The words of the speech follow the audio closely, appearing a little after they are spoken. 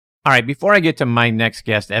All right, before I get to my next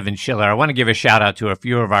guest, Evan Schiller, I want to give a shout out to a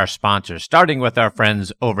few of our sponsors, starting with our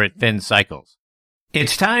friends over at Finn Cycles.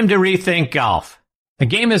 It's time to rethink golf. The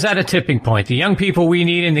game is at a tipping point. The young people we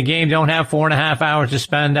need in the game don't have 4.5 hours to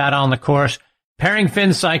spend out on the course. Pairing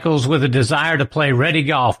Finn Cycles with a desire to play ready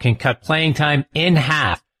golf can cut playing time in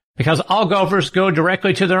half because all golfers go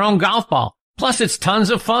directly to their own golf ball. Plus, it's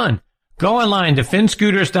tons of fun. Go online to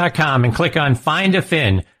finscooters.com and click on Find a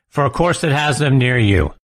Fin for a course that has them near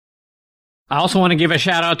you. I also want to give a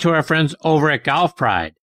shout out to our friends over at Golf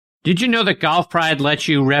Pride. Did you know that Golf Pride lets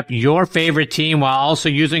you rep your favorite team while also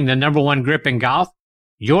using the #1 grip in golf?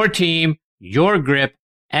 Your team, your grip,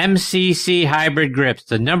 MCC Hybrid Grips,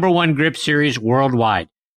 the #1 grip series worldwide.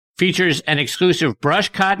 Features an exclusive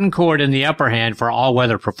brushed cotton cord in the upper hand for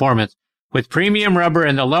all-weather performance, with premium rubber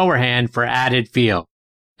in the lower hand for added feel.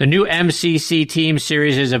 The new MCC Team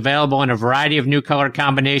Series is available in a variety of new color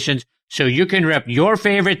combinations, so you can rep your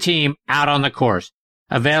favorite team out on the course.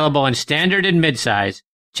 Available in standard and midsize.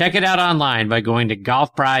 Check it out online by going to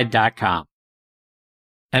golfpride.com.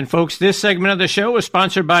 And folks, this segment of the show is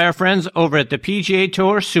sponsored by our friends over at the PGA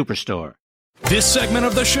Tour Superstore. This segment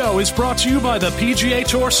of the show is brought to you by the PGA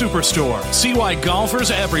Tour Superstore. See why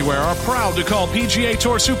golfers everywhere are proud to call PGA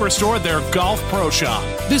Tour Superstore their golf pro shop.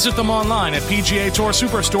 Visit them online at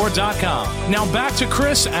PGATourSuperstore.com. Now back to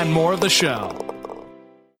Chris and more of the show.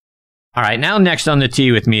 All right, now next on the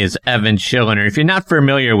tee with me is Evan Schiller. And if you're not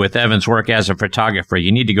familiar with Evan's work as a photographer,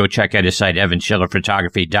 you need to go check out his site,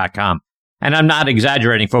 evanschillerphotography.com. And I'm not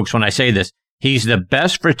exaggerating, folks, when I say this. He's the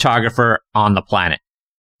best photographer on the planet.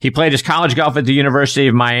 He played his college golf at the University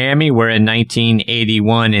of Miami, where in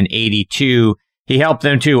 1981 and 82, he helped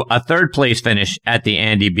them to a third-place finish at the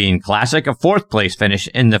Andy Bean Classic, a fourth-place finish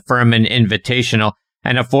in the Furman Invitational,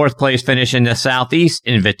 and a fourth-place finish in the Southeast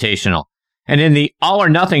Invitational. And in the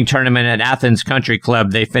All-or-Nothing tournament at Athens Country Club,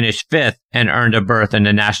 they finished 5th and earned a berth in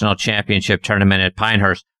the National Championship tournament at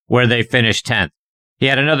Pinehurst, where they finished 10th. He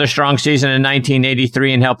had another strong season in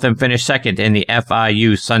 1983 and helped them finish 2nd in the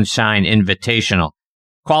FIU Sunshine Invitational.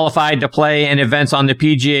 Qualified to play in events on the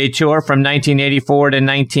PGA Tour from 1984 to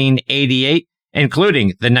 1988, including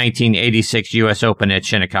the 1986 U.S. Open at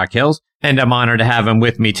Shinnecock Hills. And I'm honored to have him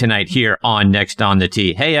with me tonight here on Next on the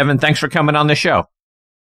Tee. Hey, Evan, thanks for coming on the show.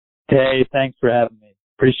 Hey, thanks for having me.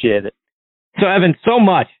 Appreciate it. So, Evan, so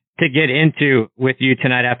much to get into with you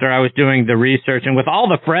tonight after I was doing the research and with all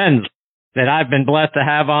the friends that I've been blessed to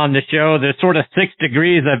have on the show. There's sort of 6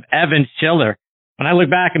 degrees of Evan Schiller. When I look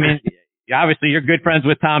back, I mean, obviously you're good friends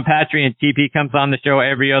with Tom Patry, and TP comes on the show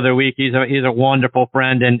every other week. He's a wonderful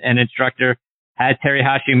friend and instructor. Had Terry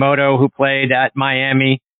Hashimoto, who played at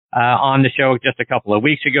Miami, on the show just a couple of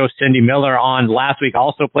weeks ago. Cindy Miller on last week,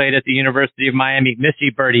 also played at the University of Miami. Missy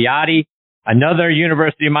Bertiotti, another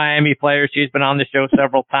University of Miami player. She's been on the show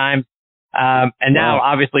several times. And now,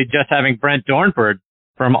 obviously, just having Brent Dornford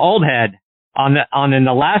from Old Head in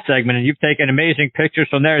the last segment, and you've taken amazing pictures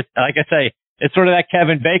from there. Like I say, it's sort of that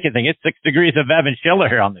Kevin Bacon thing. It's 6 degrees of Evan Schiller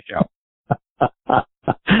here on the show.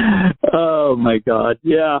 Oh my God.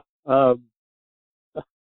 Yeah. I'm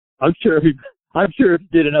sure if you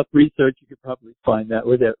did enough research, you could probably find that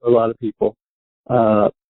with a lot of people.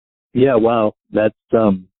 Yeah. Wow. That's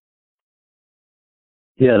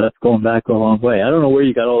going back a long way. I don't know where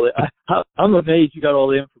you got all the. I'm amazed you got all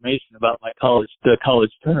the information about the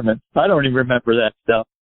college tournament. I don't even remember that stuff.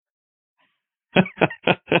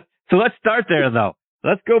 So let's start there, though.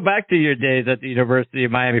 Let's go back to your days at the University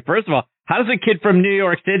of Miami. First of all, how does a kid from New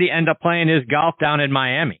York City end up playing his golf down in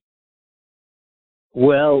Miami?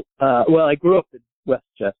 Well, I grew up in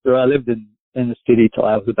Westchester. I lived in the city till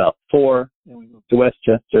I was about 4, and we moved to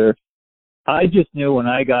Westchester. I just knew when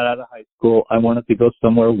I got out of high school, I wanted to go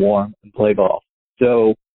somewhere warm and play golf.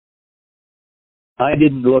 So I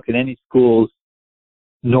didn't look at any schools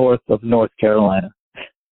north of North Carolina.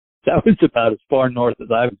 That was about as far north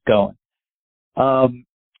as I was going.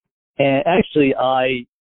 And actually, I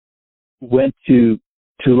went to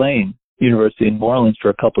Tulane University in New Orleans for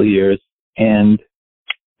a couple of years, and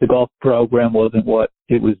the golf program wasn't what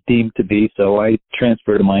it was deemed to be, so I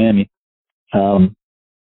transferred to Miami. And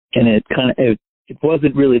it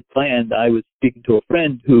wasn't really planned. I was speaking to a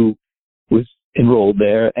friend who was enrolled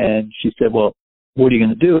there, and she said, "Well, what are you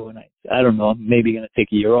going to do?" And I don't know, I'm maybe going to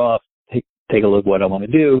take a year off, take a look at what I want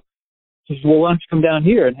to do. She said, "Well, why don't you come down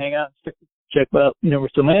here and hang out and check out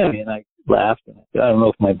University of Miami?" And I laughed, and I said, "I don't know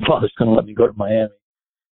if my father's going to let me go to Miami."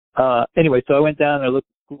 Anyway, so I went down there, I looked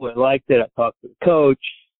at the school, I liked it, I talked to the coach.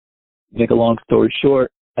 Make a long story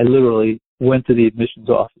short, I literally went to the admissions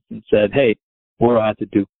office and said, "Hey, what do I have to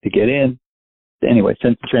do to get in?" Anyway,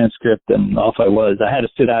 sent the transcript, and off I was. I had to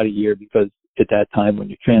sit out a year because at that time when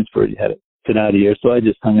you transferred, you had to sit out a year. So I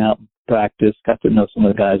just hung out and practiced, got to know some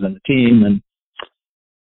of the guys on the team, and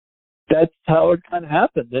that's how it kind of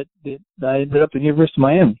happened. That I ended up at University of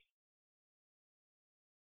Miami.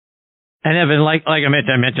 And Evan, like I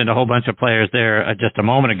mentioned a whole bunch of players there just a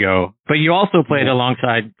moment ago, but you also played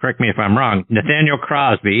alongside, correct me if I'm wrong, Nathaniel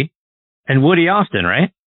Crosby and Woody Austin,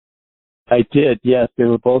 right? I did, yes. They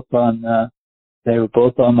were both on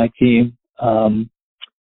my team.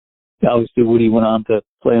 Obviously, Woody went on to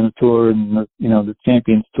play on the tour and the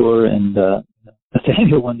Champions Tour, and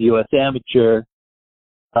Nathaniel won the U.S. Amateur.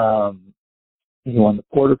 He won the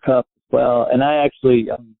Porter Cup as well, and I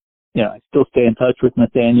actually, I still stay in touch with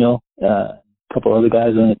Nathaniel, a couple other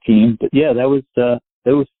guys on the team. But yeah,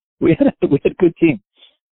 we had a good team.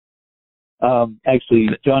 Actually,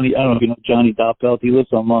 Johnny, I don't know if you know Johnny Doppelt. He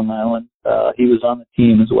lives on Long Island. He was on the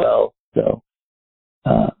team as well. So,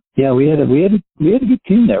 we had a good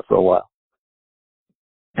team there for a while.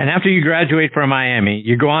 And after you graduate from Miami,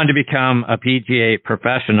 you go on to become a PGA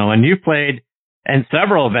professional, and you've played in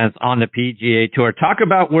several events on the PGA Tour. Talk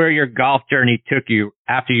about where your golf journey took you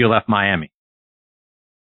after you left Miami.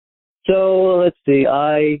 So let's see.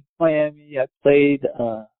 I played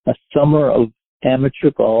a summer of amateur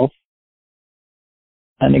golf.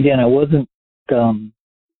 And again, I wasn't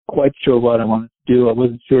quite sure what I wanted to do. I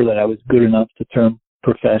wasn't sure that I was good enough to turn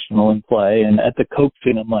professional and play. And at the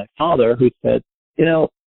coaxing of my father, who said,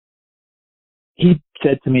 he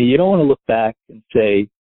said to me, you don't want to look back and say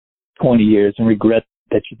 20 years and regret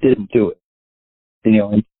that you didn't do it.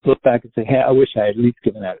 And look back and say, hey, I wish I had at least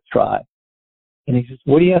given that a try. And he says,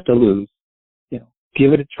 what do you have to lose?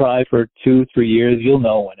 Give it a try for 2-3 years. You'll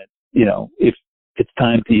know when if it's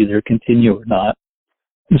time to either continue or not.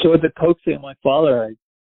 And so at the coaxing of my father, I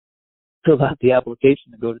filled out the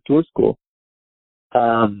application to go to tour school.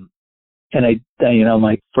 And my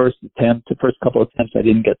first couple of attempts, I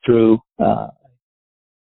didn't get through.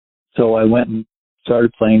 So I went and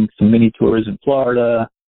started playing some mini tours in Florida.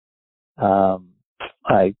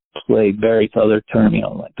 I played various other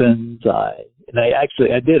tournaments,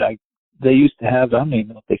 they used to have, I don't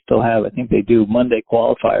even know if they still have, I think they do, Monday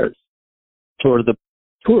qualifiers for the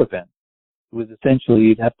tour event. It was essentially,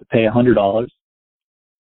 you'd have to pay $100.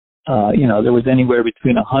 There was anywhere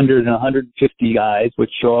between 100 and 150 guys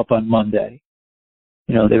would show up on Monday.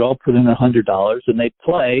 They'd all put in $100 and they'd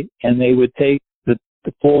play, and they would take the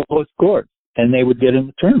full scores and they would get in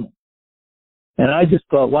the tournament. And I just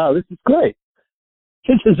thought, wow, this is great.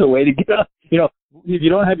 This is a way to get up. If you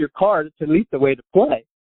don't have your card, it's at least a way to play.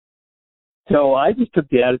 So I just took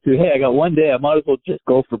the attitude, hey, I got one day, I might as well just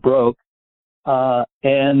go for broke.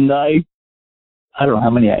 And I don't know how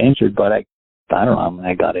many I entered, but I don't know how many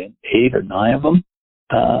I got in, 8 or 9 of them.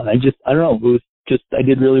 I don't know. It was just, I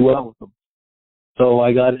did really well with them. So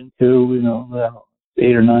I got into, 8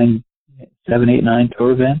 or 9, 7, 8, 9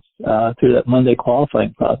 tour events, through that Monday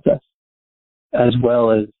qualifying process, as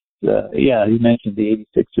well as, you mentioned the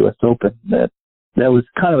 86 U.S. Open. That was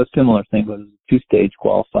kind of a similar thing, but it was a 2-stage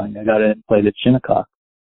qualifying. I got in and played at Shinnecock.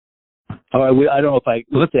 I don't know if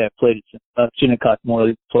let's say I played at Shinnecock more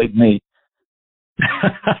than played me.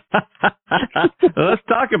 Let's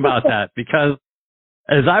talk about that, because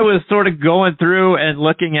as I was sort of going through and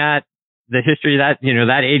looking at the history of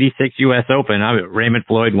that 86 U.S. Open, Raymond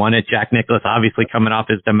Floyd won it, Jack Nicklaus obviously coming off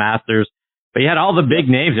his Masters, but you had all the big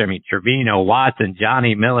names there. Trevino, Watson,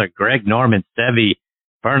 Johnny Miller, Greg Norman, Seve,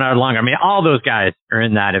 Bernard Long. All those guys are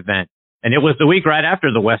in that event. And it was the week right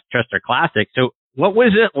after the Westchester Classic. So what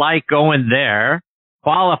was it like going there,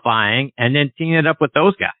 qualifying, and then teaming it up with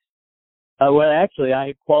those guys? Actually,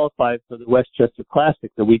 I qualified for the Westchester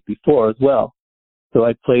Classic the week before as well. So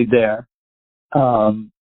I played there.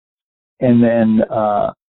 And then,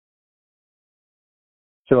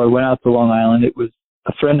 so I went out to Long Island. It was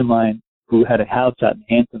a friend of mine who had a house out in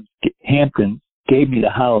Hamptons gave me the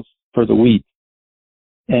house for the week.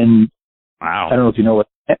 And wow. I don't know if you know what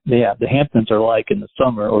the Hamptons are like in the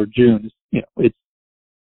summer or June. It's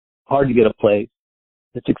hard to get a place.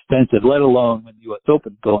 It's expensive, let alone when the U.S.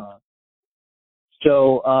 Open's going on.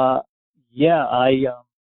 So, I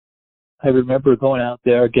remember going out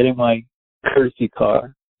there, getting my courtesy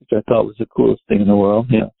car, which I thought was the coolest thing in the world.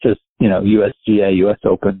 USGA, U.S.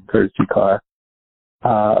 Open courtesy car.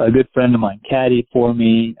 A good friend of mine caddied for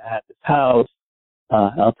me at his house.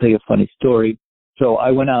 I'll tell you a funny story. So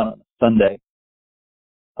I went out on a Sunday,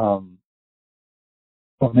 or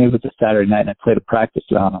maybe it was a Saturday night, and I played a practice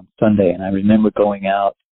round on Sunday. And I remember going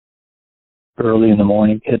out early in the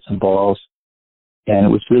morning to hit some balls, and it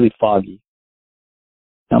was really foggy.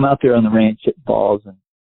 I'm out there on the range hitting balls, and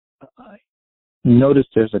I noticed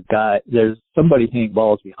there's somebody hitting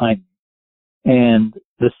balls behind me. And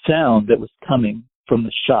the sound that was coming from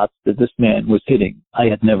the shots that this man was hitting, I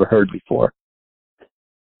had never heard before.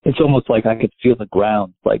 It's almost like I could feel the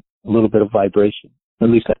ground, like a little bit of vibration. At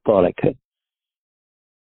least I thought I could.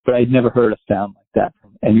 But I'd never heard a sound like that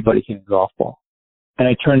from anybody hitting a golf ball. And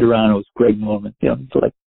I turned around and it was Greg Norman, he's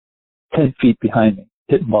like 10 feet behind me,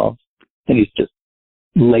 hitting balls. And he's just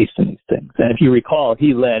lacing these things. And if you recall,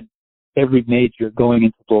 he led every major going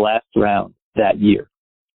into the last round that year.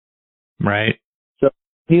 Right. So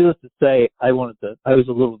needless to say, I was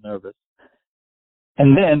a little nervous.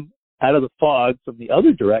 And then out of the fog from the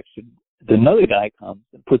other direction, another guy comes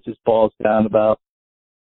and puts his balls down about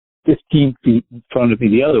 15 feet in front of me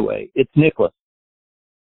the other way. It's Nicholas.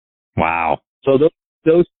 Wow. So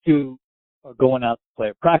those two are going out to play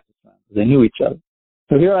a practice round because they knew each other.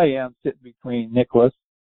 So here I am sitting between Nicholas,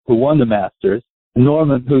 who won the Masters, and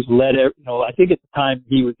Norman, who's led, I think at the time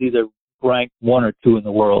he was either ranked 1 or 2 in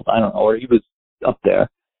the world. I don't know, or he was up there.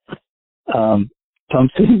 So I'm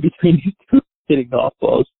sitting between these two hitting golf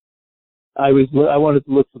balls. I wanted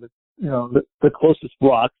to look for the closest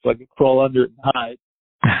rock so I could crawl under it and hide.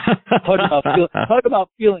 Talk about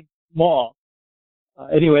feeling small.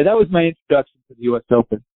 Anyway, that was my introduction to the U.S.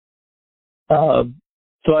 Open.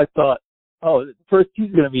 So I thought, the first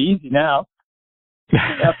tee's going to be easy now.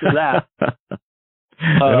 After that.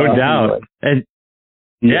 No doubt. Anyway.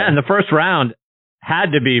 And and the first round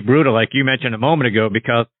had to be brutal, like you mentioned a moment ago,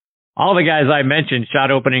 because all the guys I mentioned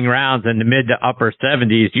shot opening rounds in the mid to upper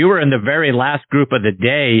 70s. You were in the very last group of the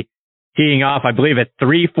day, teeing off, I believe, at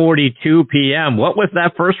 3:42 p.m. What was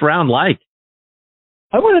that first round like?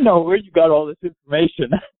 I want to know where you got all this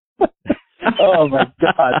information. Oh, my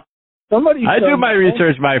God. I do my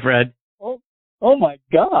research, my friend. Oh my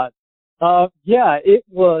God. It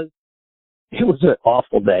was an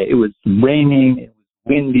awful day. It was raining. It was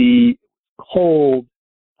windy, cold.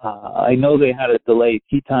 I know they had to delay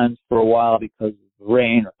tee times for a while because of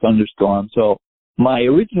rain or thunderstorm. So I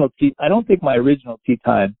don't think my original tee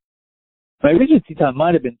time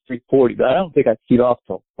might have been 3:40, but I don't think I teed off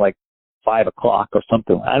till like 5 o'clock or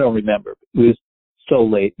something. I don't remember. It was so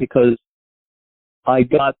late because I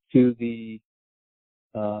got to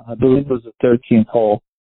I believe it was the 13th hole,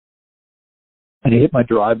 and I hit my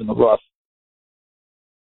drive in the rough,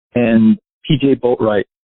 and PGA Boatwright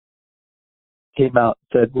came out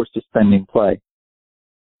and said, "We're suspending play,"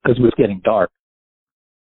 because it was getting dark.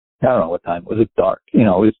 I don't know what time. Was it dark? It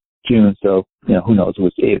was June, so, who knows? It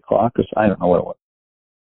was 8 o'clock or so. I don't know what it was.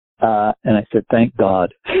 And I said, thank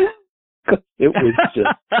God. It was just,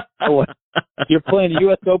 you're playing a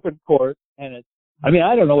U.S. Open course, and I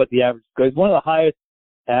don't know what the average score is. One of the highest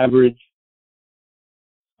average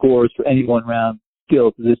scores for any one round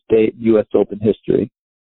still to this date in U.S. Open history.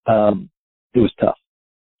 It was tough.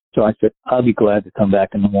 So I said, I'll be glad to come back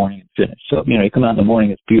in the morning and finish. So, you come out in the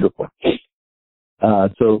morning, it's beautiful.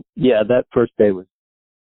 That first day was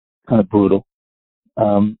kind of brutal.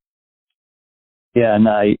 And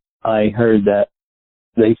I heard that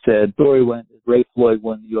they said Ray Floyd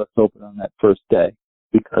won the U.S. Open on that first day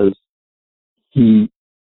because he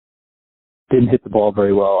didn't hit the ball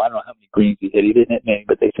very well. I don't know how many greens he hit. He didn't hit many,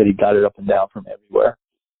 but they said he got it up and down from everywhere.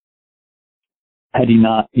 Had he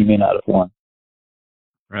not, he may not have won.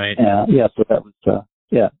 Right. So that was,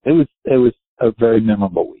 it was a very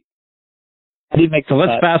memorable week. So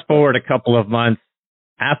let's fast forward a couple of months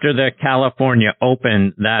after the California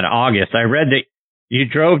Open that August. I read that you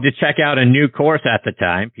drove to check out a new course at the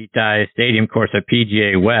time, Pete Dye Stadium course at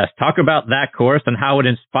PGA West. Talk about that course and how it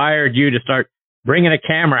inspired you to start bringing a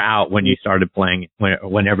camera out when you started playing,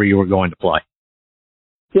 whenever you were going to play.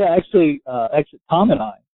 Yeah, actually, Tom and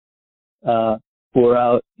I were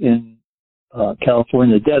out in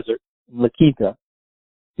California desert, in La Quinta.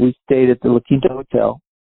 We stayed at the La Quinta Hotel.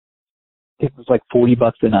 It was like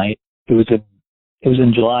 $40 a night. It was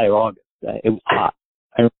in July or August. It was hot.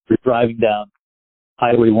 I remember driving down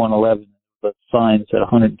Highway 111. The sign said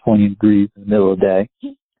 120 degrees in the middle of the day.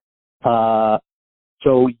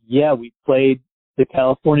 We played the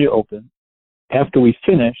California Open. After we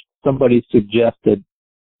finished, somebody suggested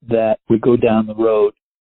that we go down the road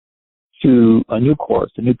to a new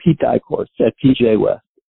course, a new Pete Dye course at PGA West.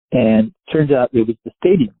 And turns out it was the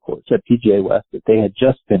stadium course at PGA West that they had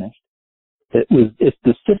just finished. It's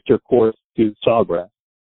the sister course to Sawgrass.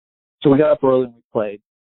 So we got up early and we played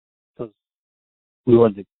because we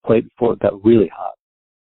wanted to play before it got really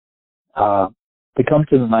hot. We come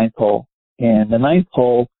to the ninth hole, and the ninth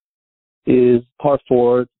hole is par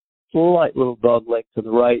 4. It's a light little dog leg to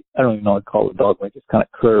the right. I don't even know what to call it a dog leg. It just kind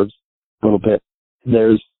of curves a little bit.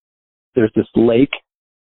 There's this lake.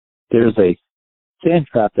 There's a sand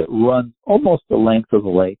trap that runs almost the length of the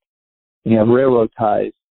lake. and you have railroad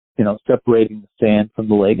ties, separating the sand from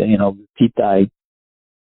the lake, the teeth dye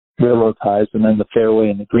railroad ties, and then the fairway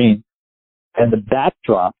and the green. And the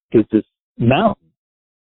backdrop is this mountain.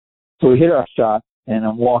 So we hit our shot, and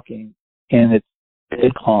I'm walking, and it's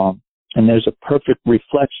dead calm, and there's a perfect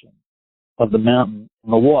reflection of the mountain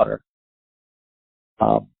in the water.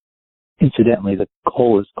 Incidentally, the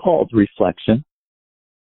hole is called Reflection.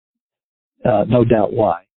 No doubt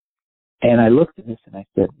why. And I looked at this and I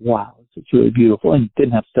said, wow, this is really beautiful. And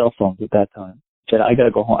didn't have cell phones at that time. I said, I got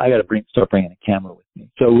to go home. I got to start bringing a camera with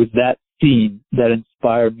me. So it was that scene that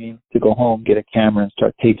inspired me to go home, get a camera, and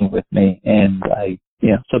start taking with me. And I,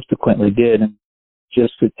 subsequently did. And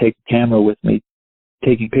just to take the camera with me,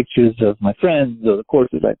 taking pictures of my friends or the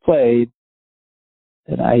courses I played.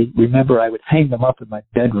 And I remember I would hang them up in my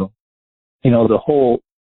bedroom. The whole,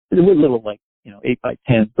 it was little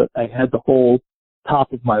 8x10, but I had the whole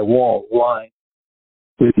top of my wall lined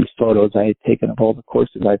with these photos I had taken of all the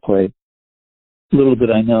courses I played. Little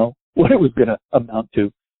did I know what it was going to amount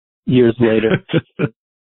to years later.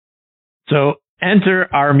 So enter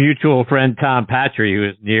our mutual friend Tom Patry, who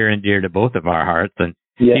is near and dear to both of our hearts. And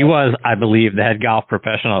he was, I believe, the head golf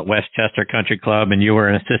professional at Westchester Country Club, and you were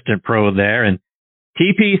an assistant pro there. And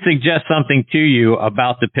TP suggests something to you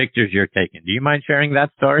about the pictures you're taking. Do you mind sharing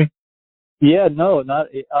that story? Yeah, no, not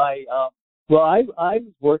I. Well, I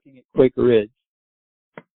was working at Quaker Ridge,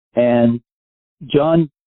 and John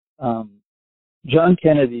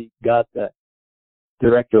Kennedy got the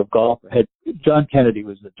director of golf. John Kennedy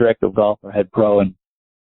was the director of golf or head pro, and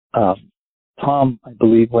Tom, I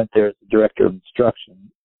believe, went there as the director of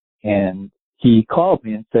instruction. And he called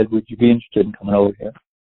me and said, "Would you be interested in coming over here?"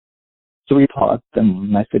 So we talked,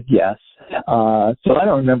 and I said yes. So I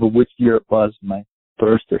don't remember which year it was, my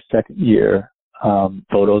first or second year,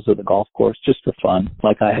 photos of the golf course, just for fun,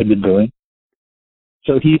 like I had been doing.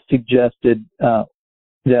 So he suggested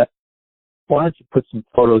that, why don't you put some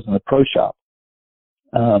photos in the pro shop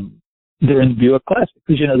during the Buick Classic?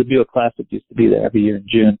 Because, the Buick Classic used to be there every year in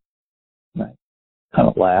June. And I kind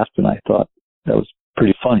of laughed, and I thought that was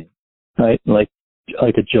pretty funny, right? Like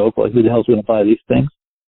a joke, like who the hell's going to buy these things?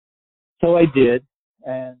 So I did,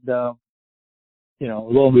 and, lo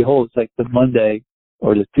and behold, it's like the Monday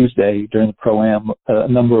or the Tuesday during the Pro-Am, a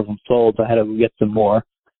number of them sold. So I had to get some more.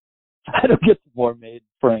 I had to get some more made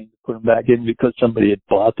and framed to put them back in because somebody had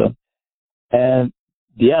bought them. And,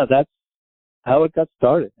 that's how it got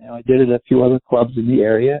started. I did it at a few other clubs in the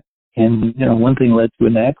area, and, one thing led to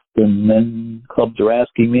the next, and then clubs were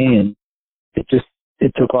asking me, and it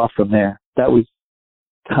took off from there. That was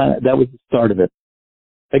the start of it.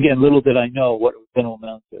 Again, little did I know what it was going to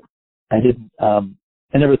amount to.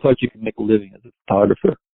 I never thought you could make a living as a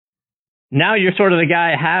photographer. Now you're sort of the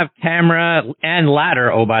guy, have camera and ladder.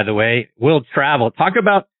 Oh, by the way, will travel. Talk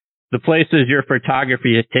about the places your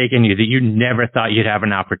photography has taken you that you never thought you'd have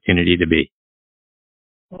an opportunity to be.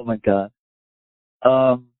 Oh my God.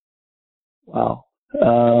 Wow.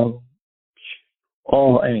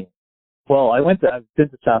 I've been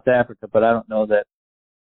to South Africa, but I don't know that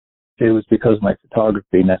it was because of my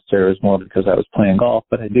photography necessarily. It was more because I was playing golf,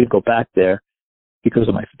 but I did go back there because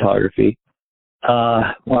of my photography.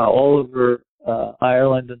 All over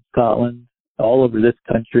Ireland and Scotland, all over this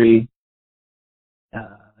country,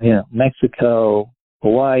 Mexico,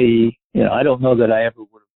 Hawaii. I don't know that I ever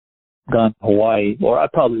would have gone to Hawaii, or I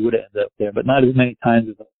probably would have ended up there, but not as many times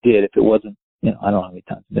as I did if it wasn't, I don't know how many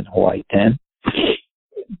times I've been to Hawaii, 10.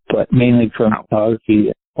 But mainly from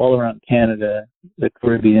photography, all around Canada, the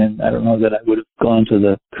Caribbean. I don't know that I would have gone to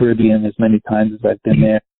the Caribbean as many times as I've been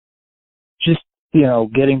there. Just,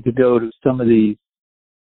 getting to go to some of these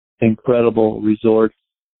incredible resorts,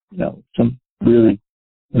 some really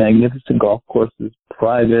magnificent golf courses,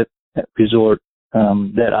 private resort,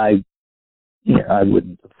 that I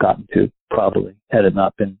wouldn't have gotten to probably had it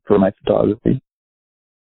not been for my photography.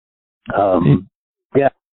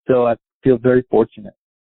 So I feel very fortunate.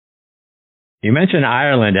 You mentioned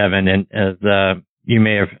Ireland, Evan, and as you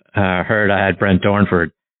may have heard, I had Brent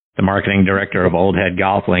Dornford, the marketing director of Old Head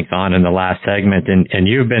Golf Links, on in the last segment, and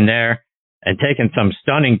you've been there and taken some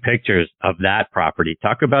stunning pictures of that property.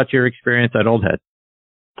 Talk about your experience at Old Head.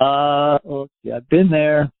 I've been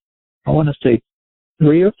there, I want to say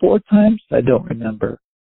 3 or 4 times. I don't remember.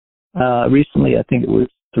 Recently, I think it was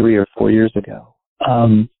 3 or 4 years ago.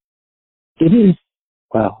 It is,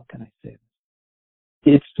 how can I say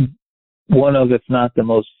this? It's one of, if not the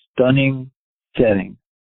most stunning setting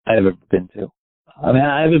I've ever been to. I mean,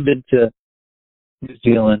 I haven't been to New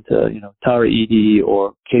Zealand, to, Tara Iti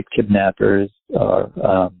or Cape Kidnappers or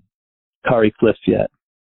Kari Cliffs yet,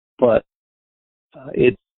 but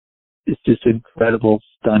it's just incredible,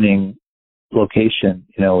 stunning location.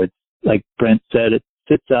 You know, it's like Brent said, it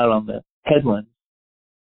sits out on the headlands,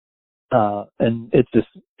 and it's this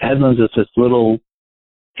headlands is this little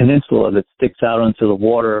peninsula that sticks out onto the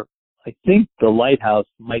water. I think the lighthouse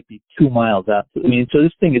might be 2 miles out. I mean, so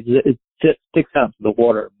this thing it sticks out into the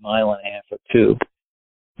water a mile and a half or two.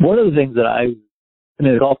 One of the things that I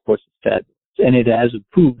mean, the golf course is fabulous, and it has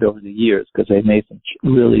improved over the years because they've made some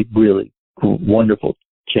really, really wonderful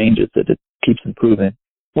changes that it keeps improving.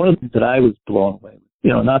 One of the things that I was blown away with, you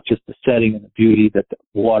know, not just the setting and the beauty that the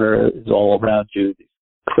water is all around you, these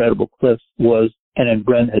incredible cliffs was, and then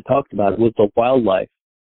Brent had talked about it, was the wildlife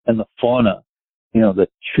and the fauna, you know, the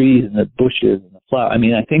trees and the bushes and the flowers. I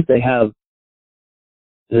mean, I think they have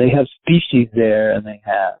species there, and they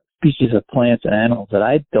have species of plants and animals that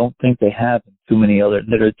I don't think they have in too many other,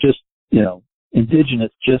 that are just, you know,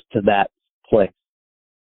 indigenous just to that place.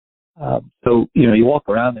 So, you know, you walk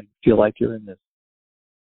around and feel like you're in this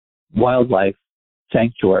wildlife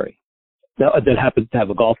sanctuary that happens to have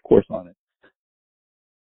a golf course on it.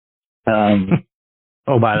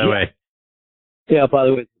 Oh, by the way. Yeah, by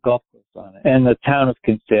the way, it's a golf course on it. And the town of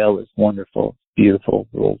Kinsale is wonderful. It's beautiful.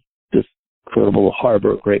 Little, just incredible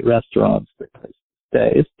harbor, great restaurants, great place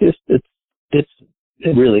to stay. It's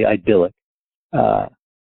really idyllic. You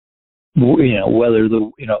know, whether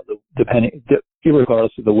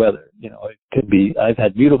regardless of the weather, you know, it could be, I've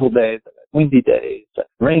had beautiful days, I've had windy days, I've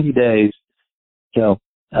had rainy days. So,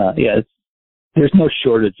 there's no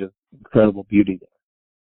shortage of incredible beauty there.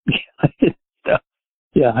 So,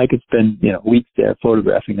 yeah, I could spend, you know, weeks there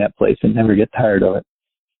photographing that place and never get tired of it.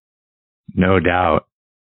 No doubt.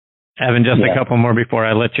 Evan, just a couple more before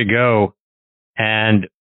I let you go. And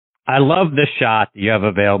I love the shot that you have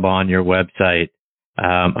available on your website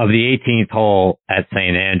of the 18th hole at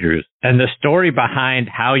St. Andrews, and the story behind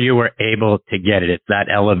how you were able to get it. It's that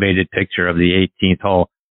elevated picture of the 18th hole.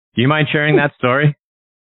 Do you mind sharing that story?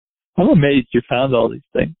 I'm amazed you found all these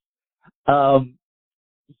things.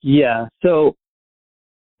 So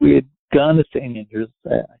we had gone to St. Andrews.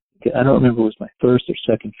 I don't remember if it was my first or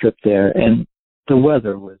second trip there, and the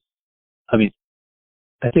weather was, I mean,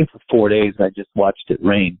 I think for 4 days I just watched it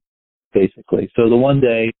rain, basically. So the one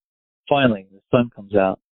day, finally, the sun comes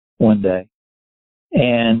out one day,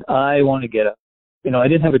 and I want to get up. You know, I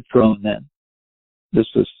didn't have a drone then. This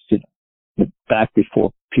was, you know, back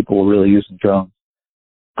before people were really using drones.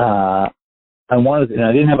 And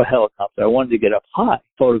I didn't have a helicopter. I wanted to get up high,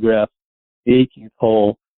 photograph the 18th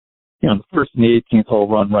hole, you know, the first and the 18th hole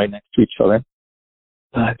run right next to each other.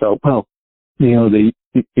 And I thought, well, you know,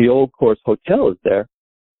 the old course hotel is there.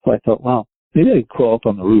 So I thought, well, maybe I could crawl up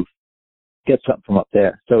on the roof, get something from up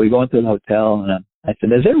there. So we go into the hotel, and I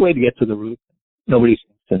said, is there a way to get to the roof? Nobody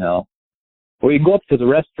seems to know. Well, you can go up to the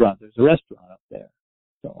restaurant. There's a restaurant up there.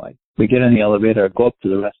 So we get in the elevator, I go up to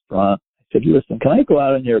the restaurant. I said, listen, can I go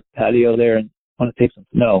out on your patio there and want to take some?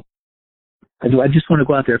 No. I just want to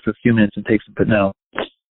go out there for a few minutes and take some, but no.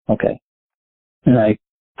 Okay. And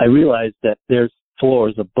I realized that there's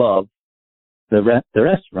floors above the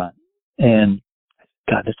restaurant, and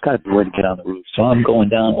God, there's got to be a way to get on the roof. So I'm going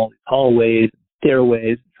down all these hallways,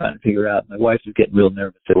 stairways, and trying to figure out. My wife was getting real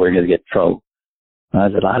nervous that we're going to get in trouble. And I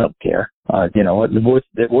said, I don't care. You know what?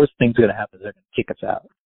 The worst thing's going to happen is they're going to kick us out.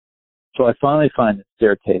 So I finally find the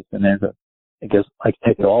staircase, and there's I guess I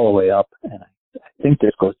take it all the way up, and I think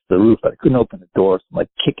this goes to the roof, but I couldn't open the door, so I'm like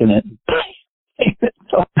kicking it.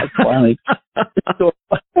 So I finally,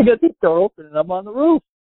 I get the door open, and I'm on the roof.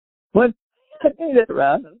 When I made it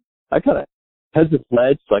around, I kind of had this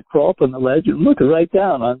ledge, so I crawl up on the ledge and look right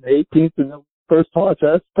down on the 18th and the first hole.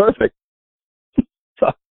 So that's perfect. So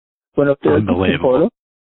I went up there. Unbelievable.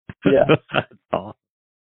 Yeah. That's awesome.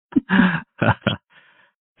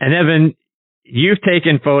 And Evan, you've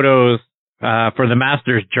taken photos for the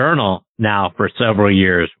Masters Journal now for several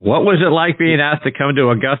years. What was it like being asked to come to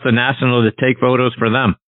Augusta National to take photos for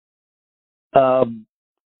them?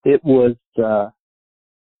 It was,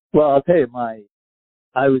 well, I'll tell you,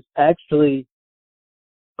 I was actually,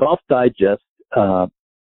 Golf Digest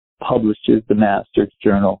publishes the Masters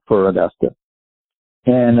Journal for Augusta.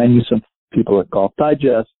 And I knew some people at Golf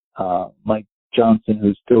Digest, Mike Johnson,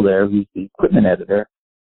 who's still there, who's the equipment editor.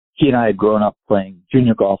 He and I had grown up playing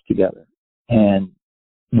junior golf together. And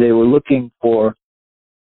they were looking for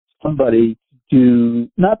somebody to,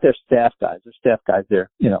 not their staff guys there,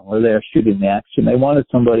 you know, were there shooting the action. They wanted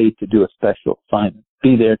somebody to do a special assignment,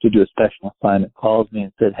 be there to do a special assignment. Calls me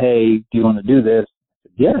and said, hey, do you want to do this? I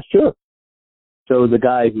said, yeah, sure. So the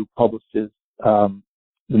guy who publishes the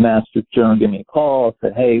Masters Journal gave me a call,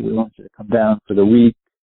 said, hey, we want you to come down for the week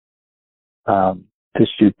to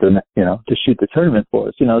shoot the tournament for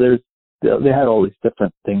us. You know, there's they had all these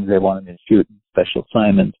different things they wanted me to shoot, special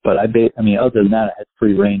assignments. But other than that, I had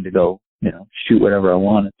free reign to go, shoot whatever I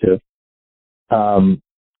wanted to.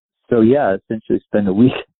 So yeah, essentially spend a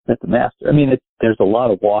week at the Master. I mean, there's a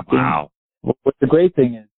lot of walking. Wow. But the great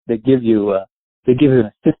thing is they give you an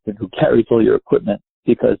assistant who carries all your equipment,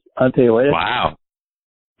 because I'll tell you what, wow,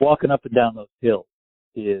 walking up and down those hills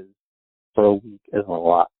for a week is a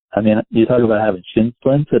lot. I mean, you talk about having shin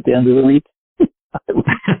splints at the end of the week.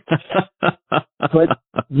 But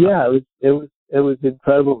yeah, it was an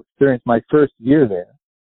incredible experience. My first year there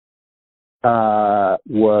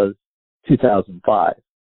was 2005,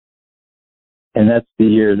 and that's the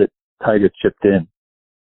year that Tiger chipped in.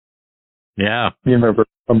 Yeah, you remember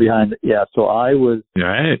from behind? Yeah, so I was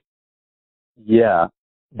right. Yeah,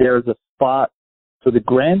 there's a spot. So the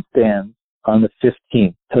grandstand on the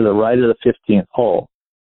 15th, to the right of the 15th hole.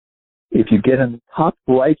 If you get in the top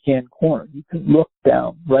right-hand corner, you can look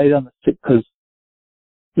down right on because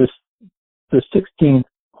the 16th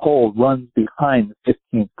hole runs behind the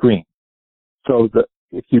 15th green. So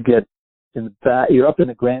if you get in the back, you're up in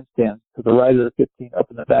the grandstand to the right of the 15th,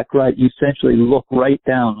 up in the back right, you essentially look right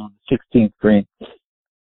down on the 16th green. It's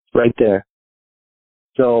right there.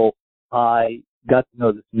 So I got to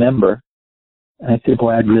know this member, and I said,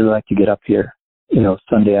 boy, I'd really like to get up here,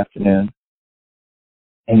 Sunday afternoon.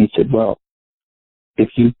 And he said, well,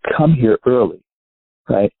 if you come here early,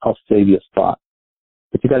 right, I'll save you a spot.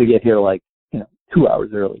 But you got to get here 2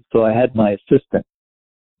 hours early. So I had my assistant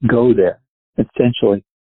go there, essentially,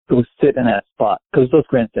 go sit in that spot, because those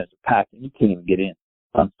grandstands are packed and you can't even get in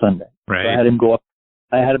on Sunday. Right. So I had him go up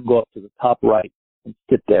to the top right and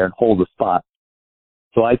sit there and hold the spot.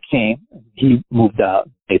 So I came, and he moved out,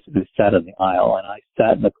 basically sat on the aisle, and I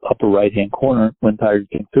sat in the upper right-hand corner when Tiger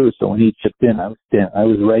came through. So when he chipped in, I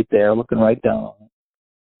was right there, looking right down on it.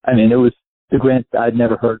 I mean, it was the grandstand. I'd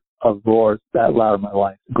never heard of roars that loud in my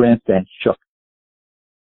life. The grandstand shook.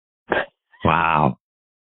 Wow.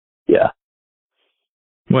 Yeah.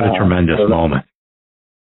 What a tremendous moment.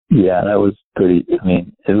 Yeah, that was pretty. I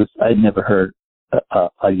mean, I'd never heard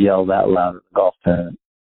a yell that loud at a golf tournament.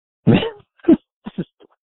 I mean,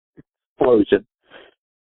 explosion.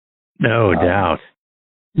 No doubt.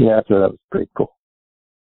 Yeah, so that was pretty cool.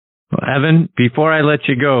 Well, Evan, before I let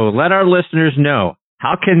you go, let our listeners know,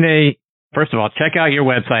 how can they, first of all, check out your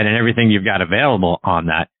website and everything you've got available on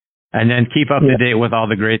that, and then keep up to date with all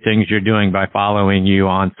the great things you're doing by following you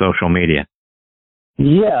on social media.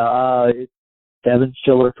 Yeah, it's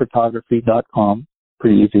evanschillerphotography.com.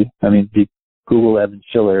 Pretty easy. I mean, if you Google Evan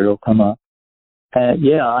Schiller, it'll come up.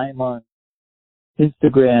 Yeah, I'm on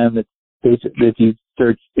Instagram. It's basically, if you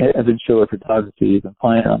search Evan Schiller Photography, you can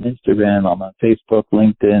find it on Instagram. I'm on Facebook,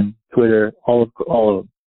 LinkedIn, Twitter, all of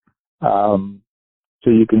them. So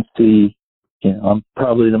you can see, I'm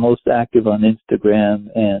probably the most active on Instagram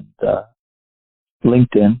and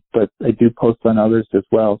LinkedIn, but I do post on others as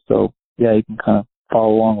well. So yeah, you can kind of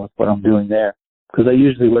follow along with what I'm doing there. Because I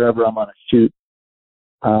usually, wherever I'm on a shoot,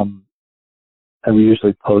 I will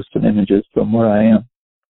usually post some images from where I am.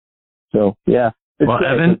 So yeah, it's well,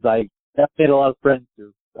 great, Evan, I've made a lot of friends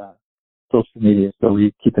through social media, so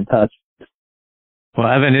we keep in touch. Well,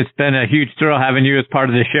 Evan, it's been a huge thrill having you as part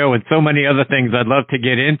of the show, and so many other things I'd love to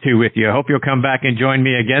get into with you. I hope you'll come back and join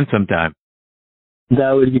me again sometime.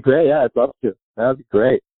 That would be great. Yeah, I'd love to. That would be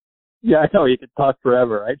great. Yeah, I know. You could talk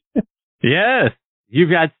forever, right? Yes. You've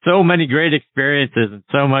got so many great experiences, and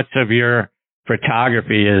so much of your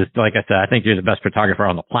photography is, like I said, I think you're the best photographer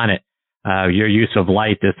on the planet. Your use of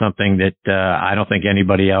light is something that I don't think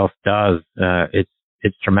anybody else does.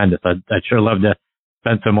 It's tremendous. I'd sure love to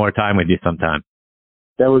spend some more time with you sometime.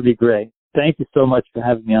 That would be great. Thank you so much for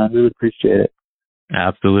having me on. We would appreciate it.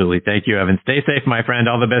 Absolutely. Thank you, Evan. Stay safe, my friend.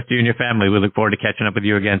 All the best to you and your family. We look forward to catching up with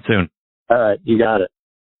you again soon. All right. You got it.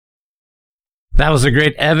 That was the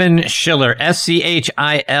great Evan Schiller. Schiller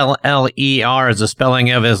is the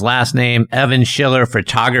spelling of his last name.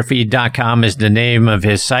 EvanSchillerPhotography.com is the name of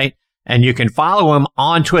his site. And you can follow him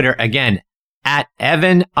on Twitter, again, at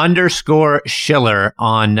Evan_Schiller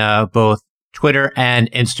on both Twitter and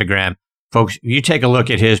Instagram. Folks, you take a look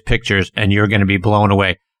at his pictures and you're going to be blown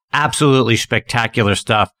away. Absolutely spectacular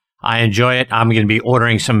stuff. I enjoy it. I'm going to be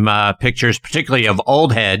ordering some pictures, particularly of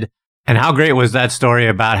Old Head. And how great was that story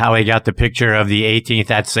about how he got the picture of the 18th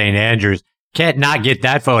at St. Andrews? Can't not get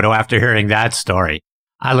that photo after hearing that story.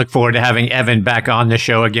 I look forward to having Evan back on the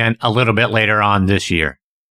show again a little bit later on this year.